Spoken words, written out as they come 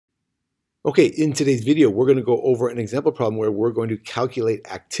Okay, in today's video, we're going to go over an example problem where we're going to calculate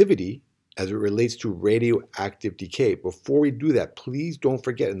activity as it relates to radioactive decay. Before we do that, please don't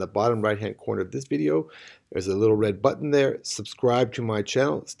forget in the bottom right-hand corner of this video, there's a little red button there. Subscribe to my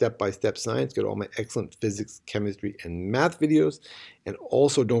channel, Step-by-Step Science. Get all my excellent physics, chemistry, and math videos. And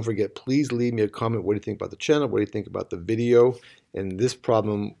also don't forget, please leave me a comment. What do you think about the channel? What do you think about the video? In this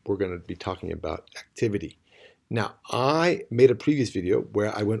problem, we're going to be talking about activity. Now, I made a previous video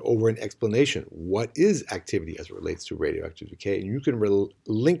where I went over an explanation. What is activity as it relates to radioactive decay? And you can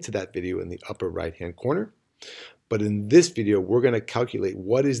link to that video in the upper right-hand corner. But in this video, we're going to calculate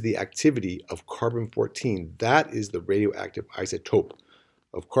what is the activity of carbon-14. That is the radioactive isotope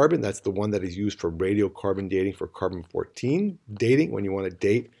of carbon. That's the one that is used for radiocarbon dating for carbon-14 dating, when you want to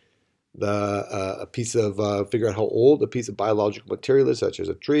date a piece of, figure out how old a piece of biological material is, such as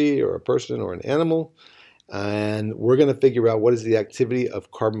a tree or a person or an animal. And we're going to figure out what is the activity of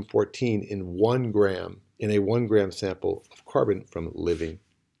carbon-14 in 1 gram, in a 1 gram sample of carbon from living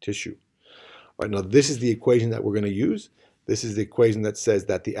tissue. All right, now this is the equation that we're going to use. This is the equation that says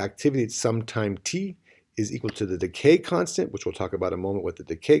that the activity at some time t is equal to the decay constant, which we'll talk about in a moment what the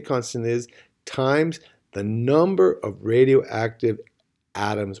decay constant is, times the number of radioactive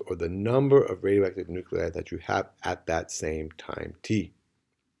atoms or the number of radioactive nuclei that you have at that same time t.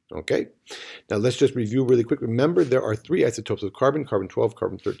 Okay, now let's just review really quick. Remember, there are 3 isotopes of carbon, carbon-12,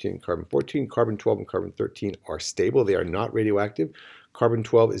 carbon-13, and carbon-14. Carbon-12 and carbon-13 are stable. They are not radioactive.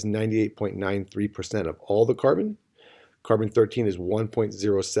 Carbon-12 is 98.93% of all the carbon. Carbon-13 is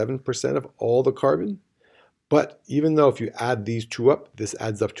 1.07% of all the carbon. But even though if you add these two up, this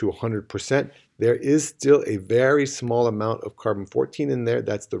adds up to 100%, there is still a very small amount of carbon-14 in there.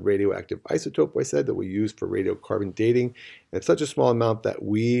 That's the radioactive isotope I said that we use for radiocarbon dating. And it's such a small amount that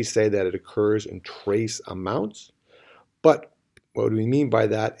we say that it occurs in trace amounts. But what we mean by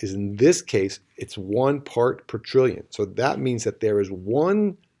that is in this case, it's 1 part per trillion. So that means that there is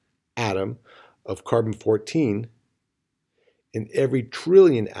 1 atom of carbon-14 in every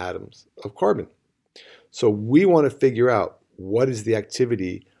trillion atoms of carbon. So we want to figure out what is the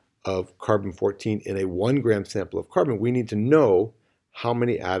activity of carbon-14 in a 1 gram sample of carbon. We need to know how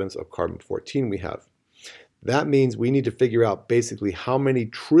many atoms of carbon-14 we have. That means we need to figure out basically how many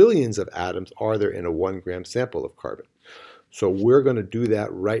trillions of atoms are there in a 1 gram sample of carbon. So we're going to do that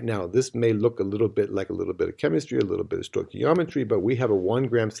right now. This may look a little bit like a little bit of chemistry, a little bit of stoichiometry, but we have a 1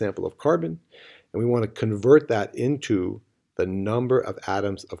 gram sample of carbon, and we want to convert that into the number of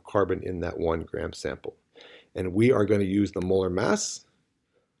atoms of carbon in that 1 gram sample. And we are going to use the molar mass,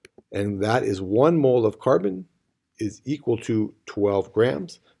 and that is 1 mole of carbon is equal to 12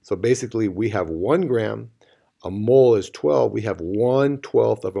 grams. So basically we have 1 gram, a mole is 12, we have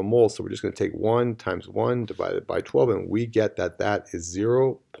 1/12 of a mole, so we're just going to take 1 times 1 divided by 12, and we get that that is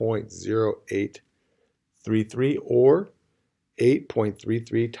 0.0833, or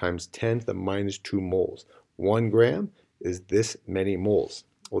 8.33 times 10 to the minus 2 moles. 1 gram is this many moles.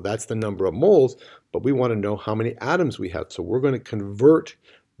 Well, that's the number of moles, but we want to know how many atoms we have. So we're going to convert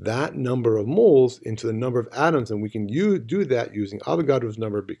that number of moles into the number of atoms, and we can do that using Avogadro's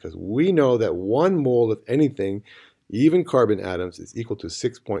number, because we know that 1 mole of anything, even carbon atoms, is equal to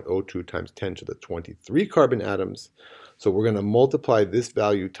 6.02 times 10 to the 23 carbon atoms. So we're going to multiply this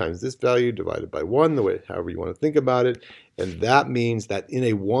value times this value divided by 1, the way however you want to think about it, and that means that in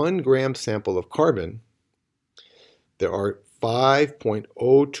a 1 gram sample of carbon, there are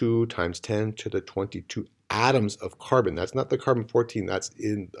 5.02 times 10 to the 22 atoms of carbon. That's not the carbon-14, that's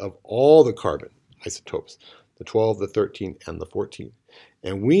of all the carbon isotopes, the 12, the 13, and the 14.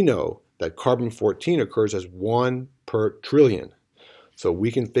 And we know that carbon-14 occurs as 1 per trillion. So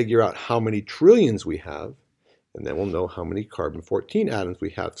we can figure out how many trillions we have, and then we'll know how many carbon-14 atoms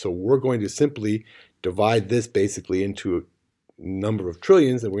we have. So we're going to simply divide this basically into a number of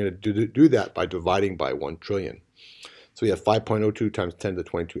trillions, and we're going to do that by dividing by 1 trillion. So we have 5.02 times 10 to the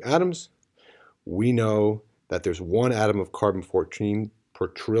 22 atoms. We know that there's 1 atom of carbon-14 per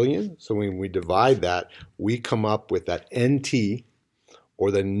trillion. So when we divide that, we come up with that NT,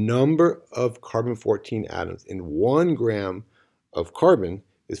 or the number of carbon-14 atoms in 1 gram of carbon,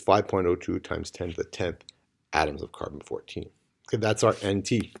 is 5.02 times 10 to the 10th atoms of carbon-14. Okay, that's our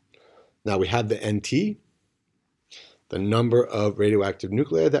NT. Now we have the NT, the number of radioactive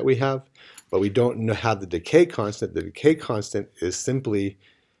nuclei that we have, but we don't have the decay constant. The decay constant is simply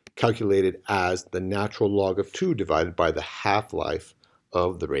calculated as the natural log of 2 divided by the half-life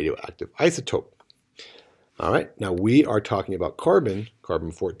of the radioactive isotope. All right, now we are talking about carbon,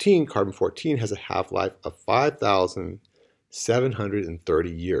 carbon-14. Carbon-14 has a half-life of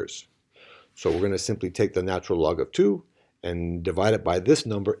 5,730 years. So we're going to simply take the natural log of 2 and divide it by this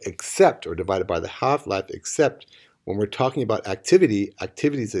number, except, or divide it by the half-life, except when we're talking about activity,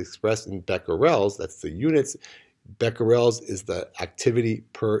 activity is expressed in becquerels, that's the units. Becquerels is the activity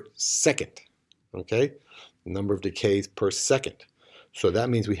per second, okay? Number of decays per second. So that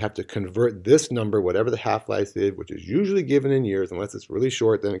means we have to convert this number, whatever the half-life is, which is usually given in years, unless it's really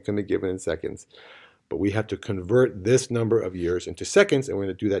short, then it can be given in seconds. But we have to convert this number of years into seconds, and we're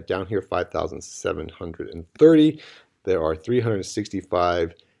going to do that down here, 5,730. There are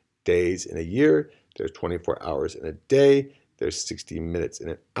 365 days in a year. There's 24 hours in a day. There's 60 minutes in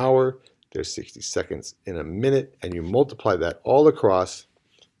an hour. There's 60 seconds in a minute. And you multiply that all across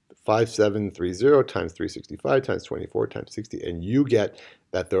 5730 times 365 times 24 times 60, and you get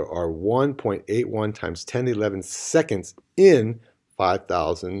that there are 1.81 times 10 to the 11 seconds in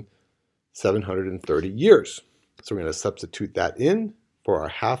 5,730 years. So we're going to substitute that in for our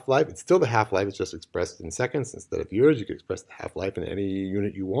half-life. It's still the half-life, it's just expressed in seconds instead of years. You can express the half-life in any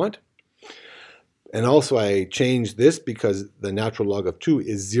unit you want. And also I changed this because the natural log of 2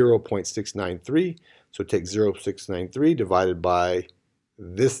 is 0.693. So take 0.693 divided by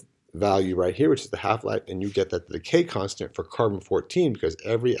this value right here, which is the half-life, and you get that the decay constant for carbon-14, because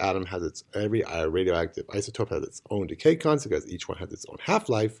every atom has its, every radioactive isotope has its own decay constant, because each one has its own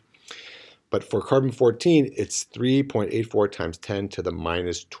half-life. But for carbon-14, it's 3.84 times 10 to the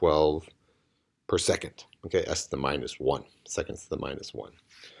minus 12 per second. Okay, that's the minus 1, seconds to the minus 1.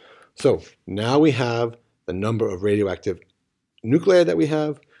 So now we have the number of radioactive nuclei that we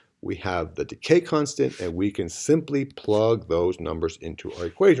have the decay constant, and we can simply plug those numbers into our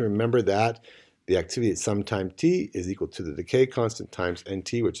equation. Remember that the activity at some time t is equal to the decay constant times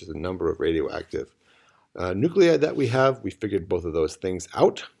nt, which is the number of radioactive nuclei that we have. We figured both of those things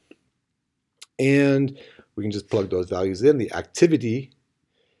out, and we can just plug those values in. The activity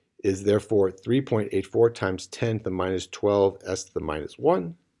is therefore 3.84 times 10 to the minus 12 s to the minus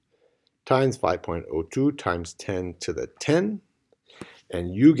 1 times 5.02 times 10 to the 10.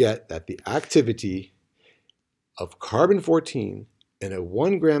 And you get that the activity of carbon-14 in a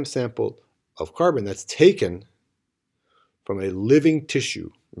 1 gram sample of carbon that's taken from a living tissue.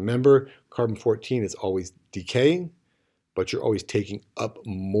 Remember, carbon-14 is always decaying, but you're always taking up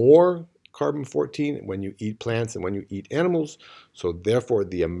more carbon-14 when you eat plants and when you eat animals. So therefore,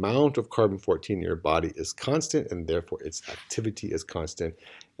 the amount of carbon-14 in your body is constant, and therefore its activity is constant.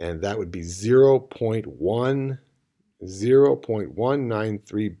 And that would be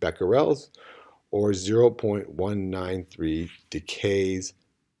 0.193 becquerels, or 0.193 decays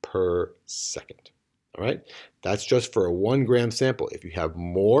per second. All right, that's just for a 1 gram sample. If you have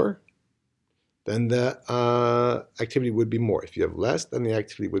more, then the activity would be more. If you have less, then the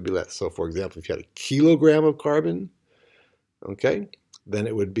activity would be less. So for example, if you had a kilogram of carbon, okay, then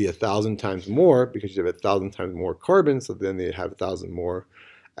it would be 1,000 times more, because you have 1,000 times more carbon, so then they have 1,000 more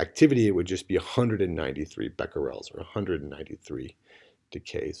activity. It would just be 193 becquerels, or 193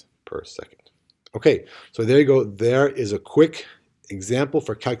 decays per second. Okay, so there you go. There is a quick example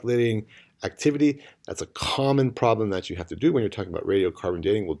for calculating activity. That's a common problem that you have to do when you're talking about radiocarbon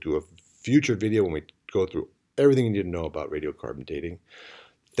dating. We'll do a future video when we go through everything you need to know about radiocarbon dating.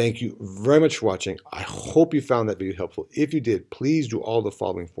 Thank you very much for watching. I hope you found that video helpful. If you did, please do all the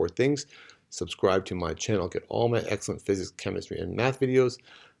following 4 things. Subscribe to my channel, get all my excellent physics, chemistry, and math videos.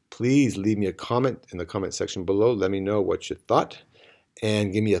 Please leave me a comment in the comment section below. Let me know what you thought,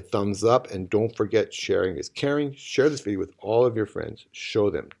 and give me a thumbs up. And don't forget, sharing is caring. Share this video with all of your friends. Show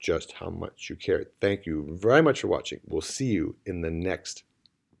them just how much you care. Thank you very much for watching. We'll see you in the next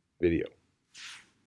video.